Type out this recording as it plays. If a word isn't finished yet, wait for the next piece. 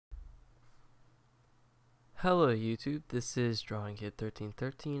Hello YouTube, this is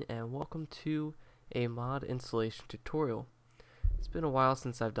DrawingKid1313 and welcome to a mod installation tutorial. It's been a while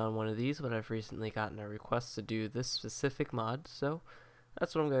since I've done one of these, but I've recently gotten a request to do this specific mod, so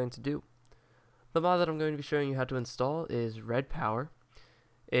that's what I'm going to do. The mod that I'm going to be showing you how to install is RedPower.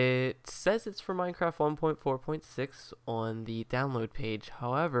 It says it's for Minecraft 1.4.6 on the download page,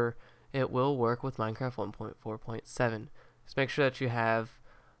 however, it will work with Minecraft 1.4.7. Just make sure that you have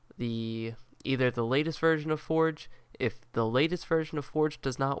either the latest version of Forge. If the latest version of Forge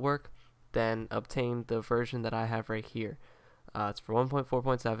does not work, then obtain the version that I have right here. It's for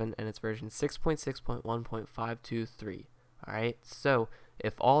 1.4.7 and it's version 6.6.1.523. Alright, so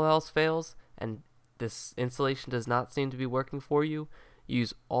if all else fails and this installation does not seem to be working for you,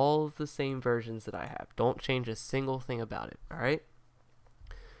 use all of the same versions that I have. Don't change a single thing about it. Alright?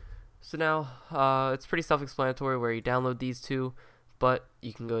 So now, it's pretty self-explanatory where you download these two, but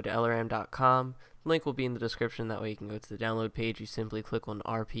you can go to lram.com. Link will be in the description. That way you can go to the download page. You simply click on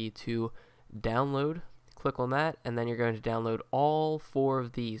RP to download. Click on that, and then you're going to download all 4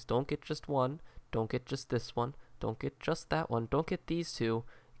 of these. Don't get just one. Don't get just this one. Don't get just that one. Don't get these 2.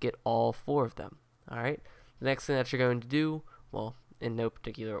 Get all 4 of them. Alright? The next thing that you're going to do, well, in no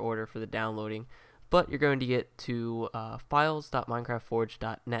particular order for the downloading, but you're going to get to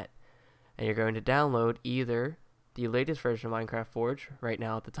files.minecraftforge.net, and you're going to download either the latest version of Minecraft Forge. Right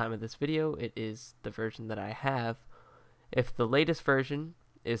now at the time of this video it is the version that I have. If the latest version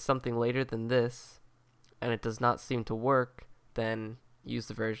is something later than this and it does not seem to work, then use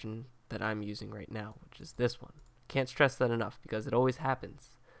the version that I'm using right now, which is this one. Can't stress that enough because it always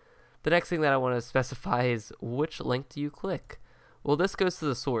happens. The next thing that I want to specify is which link do you click. Well, this goes to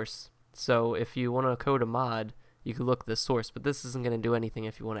the source, so if you want to code a mod you can look at the source, but this isn't going to do anything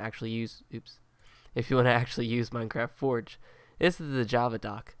if you want to actually use Minecraft Forge. This is the Java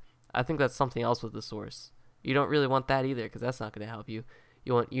doc. I think that's something else with the source. You don't really want that either because that's not going to help you.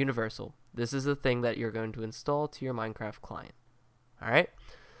 You want universal. This is the thing that you're going to install to your Minecraft client. Alright?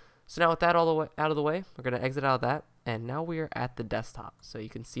 So now with that all out of the way, we're going to exit out of that, and now we are at the desktop. So you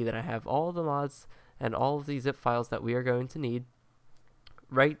can see that I have all the mods and all of the zip files that we are going to need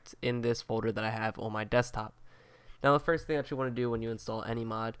right in this folder that I have on my desktop. Now the first thing that you want to do when you install any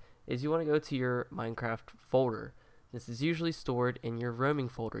mod is you want to go to your Minecraft folder. This is usually stored in your roaming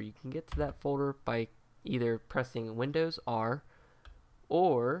folder. You can get to that folder by either pressing Windows R,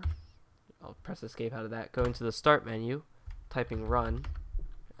 or I'll press escape out of that, go into the start menu, typing run,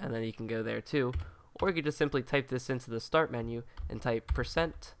 and then you can go there too, or you can just simply type this into the start menu and type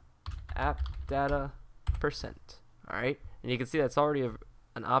 %appdata%. Alright, and you can see that's already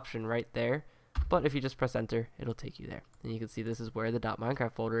an option right there. But if you just press enter, it'll take you there. And you can see this is where the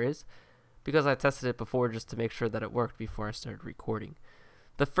 .minecraft folder is, because I tested it before just to make sure that it worked before I started recording.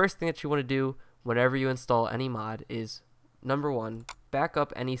 The first thing that you want to do whenever you install any mod is, number 1, back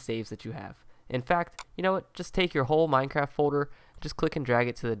up any saves that you have. In fact, you know what? Just take your whole Minecraft folder, just click and drag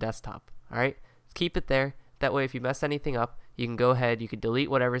it to the desktop. Alright? Keep it there. That way if you mess anything up, you can go ahead, you can delete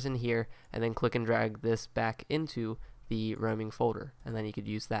whatever's in here, and then click and drag this back into the roaming folder, and then you could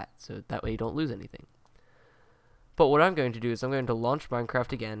use that, so that way you don't lose anything. But what I'm going to do is I'm going to launch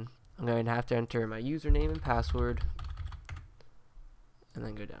Minecraft again. I'm going to have to enter my username and password, and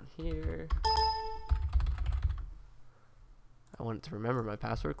then go down here. I want to remember my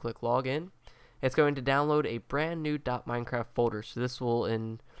password. Click login. It's going to download a brand new .minecraft folder, so this will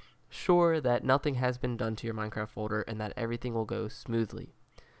ensure that nothing has been done to your Minecraft folder and that everything will go smoothly.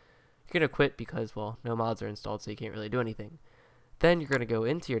 You're going to quit because, well, no mods are installed, so you can't really do anything. Then you're going to go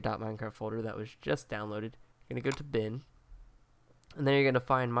into your .minecraft folder that was just downloaded. You're going to go to bin, and then you're going to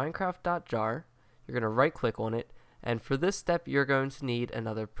find minecraft.jar. You're going to right click on it, and for this step you're going to need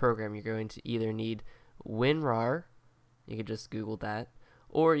another program. You're going to either need WinRAR, you can just Google that,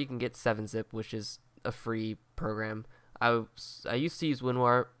 or you can get 7-zip, which is a free program. I used to use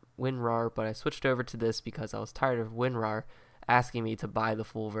WinRAR, but I switched over to this because I was tired of WinRAR asking me to buy the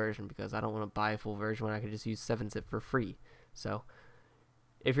full version, because I don't want to buy a full version when I could just use 7-zip for free. So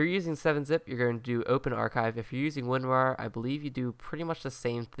if you're using 7-zip, you're going to do Open Archive. If you're using WinRAR, I believe you do pretty much the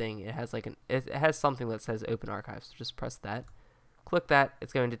same thing. It has it has something that says Open Archive, so just press that. Click that.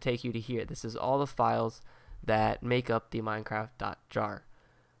 It's going to take you to here. This is all the files that make up the Minecraft.jar.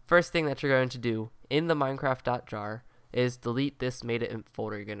 First thing that you're going to do in the Minecraft.jar is delete this made-it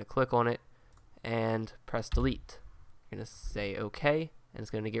folder. You're going to click on it and press delete. You're going to say OK, and it's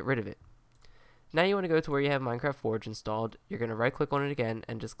going to get rid of it. Now you want to go to where you have Minecraft Forge installed. You're going to right click on it again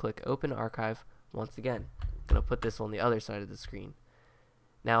and just click Open Archive once again. I'm going to put this on the other side of the screen.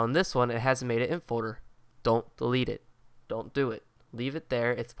 Now in this one, it has a made-it folder. Don't delete it. Don't do it. Leave it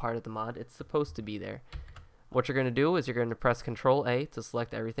there. It's part of the mod. It's supposed to be there. What you're going to do is you're going to press Control A to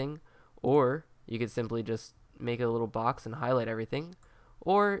select everything, or you could simply just make a little box and highlight everything,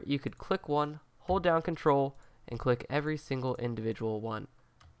 or you could click one, hold down Control, and click every single individual one.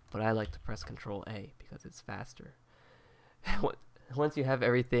 But I like to press Control A because it's faster. Once you have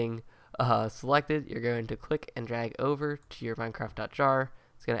everything selected, you're going to click and drag over to your Minecraft.jar.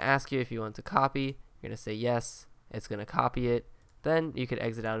 It's going to ask you if you want to copy. You're going to say yes. It's going to copy it. Then you could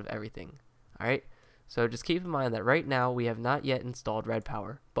exit out of everything. Alright, so just keep in mind that right now we have not yet installed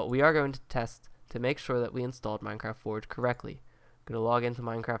RedPower, but we are going to test to make sure that we installed Minecraft Forge correctly. I'm going to log into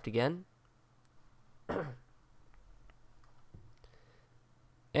Minecraft again.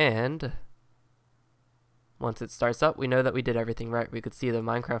 And once it starts up, we know that we did everything right. We could see the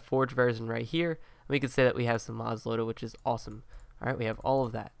Minecraft Forge version right here, and we could say that we have some mods loaded, which is awesome. Alright, we have all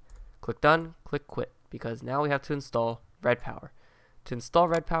of that. Click done, click quit, because now we have to install RedPower. To install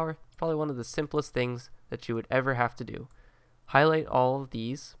RedPower, it's probably one of the simplest things that you would ever have to do. Highlight all of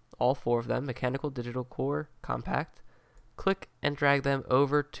these, all 4 of them, Mechanical, Digital, Core, Compact. Click and drag them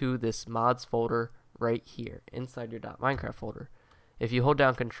over to this mods folder right here, inside your .minecraft folder. If you hold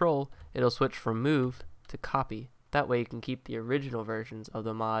down Control, it'll switch from move to copy. That way you can keep the original versions of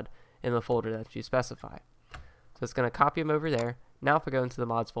the mod in the folder that you specify. So it's going to copy them over there. Now if I go into the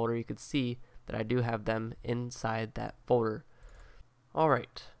mods folder, you can see that I do have them inside that folder.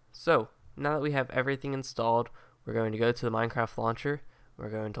 Alright, so now that we have everything installed, we're going to go to the Minecraft launcher. We're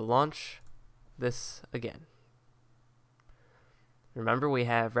going to launch this again. Remember, we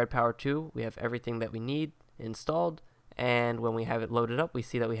have RedPower 2, we have everything that we need installed, and when we have it loaded up, we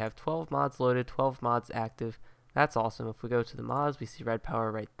see that we have 12 mods loaded, 12 mods active. That's awesome. If we go to the mods, we see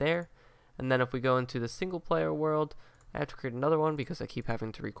RedPower right there. And then if we go into the single player world, I have to create another one because I keep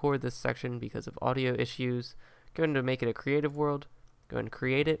having to record this section because of audio issues. Going to make it a creative world. Going to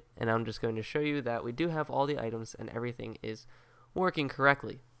create it, and I'm just going to show you that we do have all the items and everything is working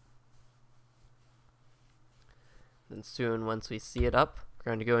correctly. Then soon, once we see it up,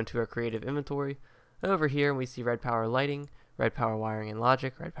 we're going to go into our creative inventory. Over here, and we see RedPower lighting, RedPower wiring and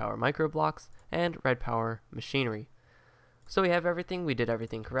logic, RedPower microblocks, and RedPower machinery. So we have everything, we did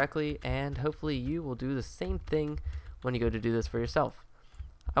everything correctly, and hopefully you will do the same thing when you go to do this for yourself.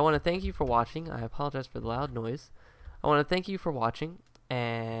 I want to thank you for watching. I apologize for the loud noise. I want to thank you for watching,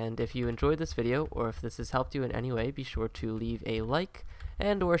 and if you enjoyed this video, or if this has helped you in any way, be sure to leave a like,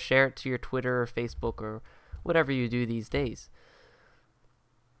 and or share it to your Twitter or Facebook or whatever you do these days.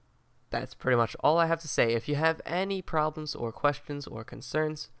 That's pretty much all I have to say. If you have any problems or questions or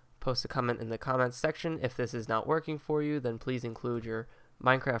concerns, post a comment in the comments section. If this is not working for you, then please include your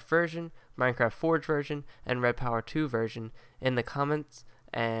Minecraft version, Minecraft Forge version, and RedPower 2 version in the comments,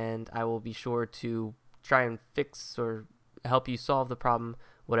 and I will be sure to try and fix or help you solve the problem,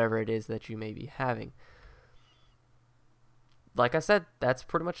 whatever it is that you may be having. Like I said, that's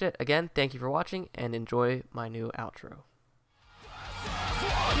pretty much it. Again, thank you for watching, and enjoy my new outro.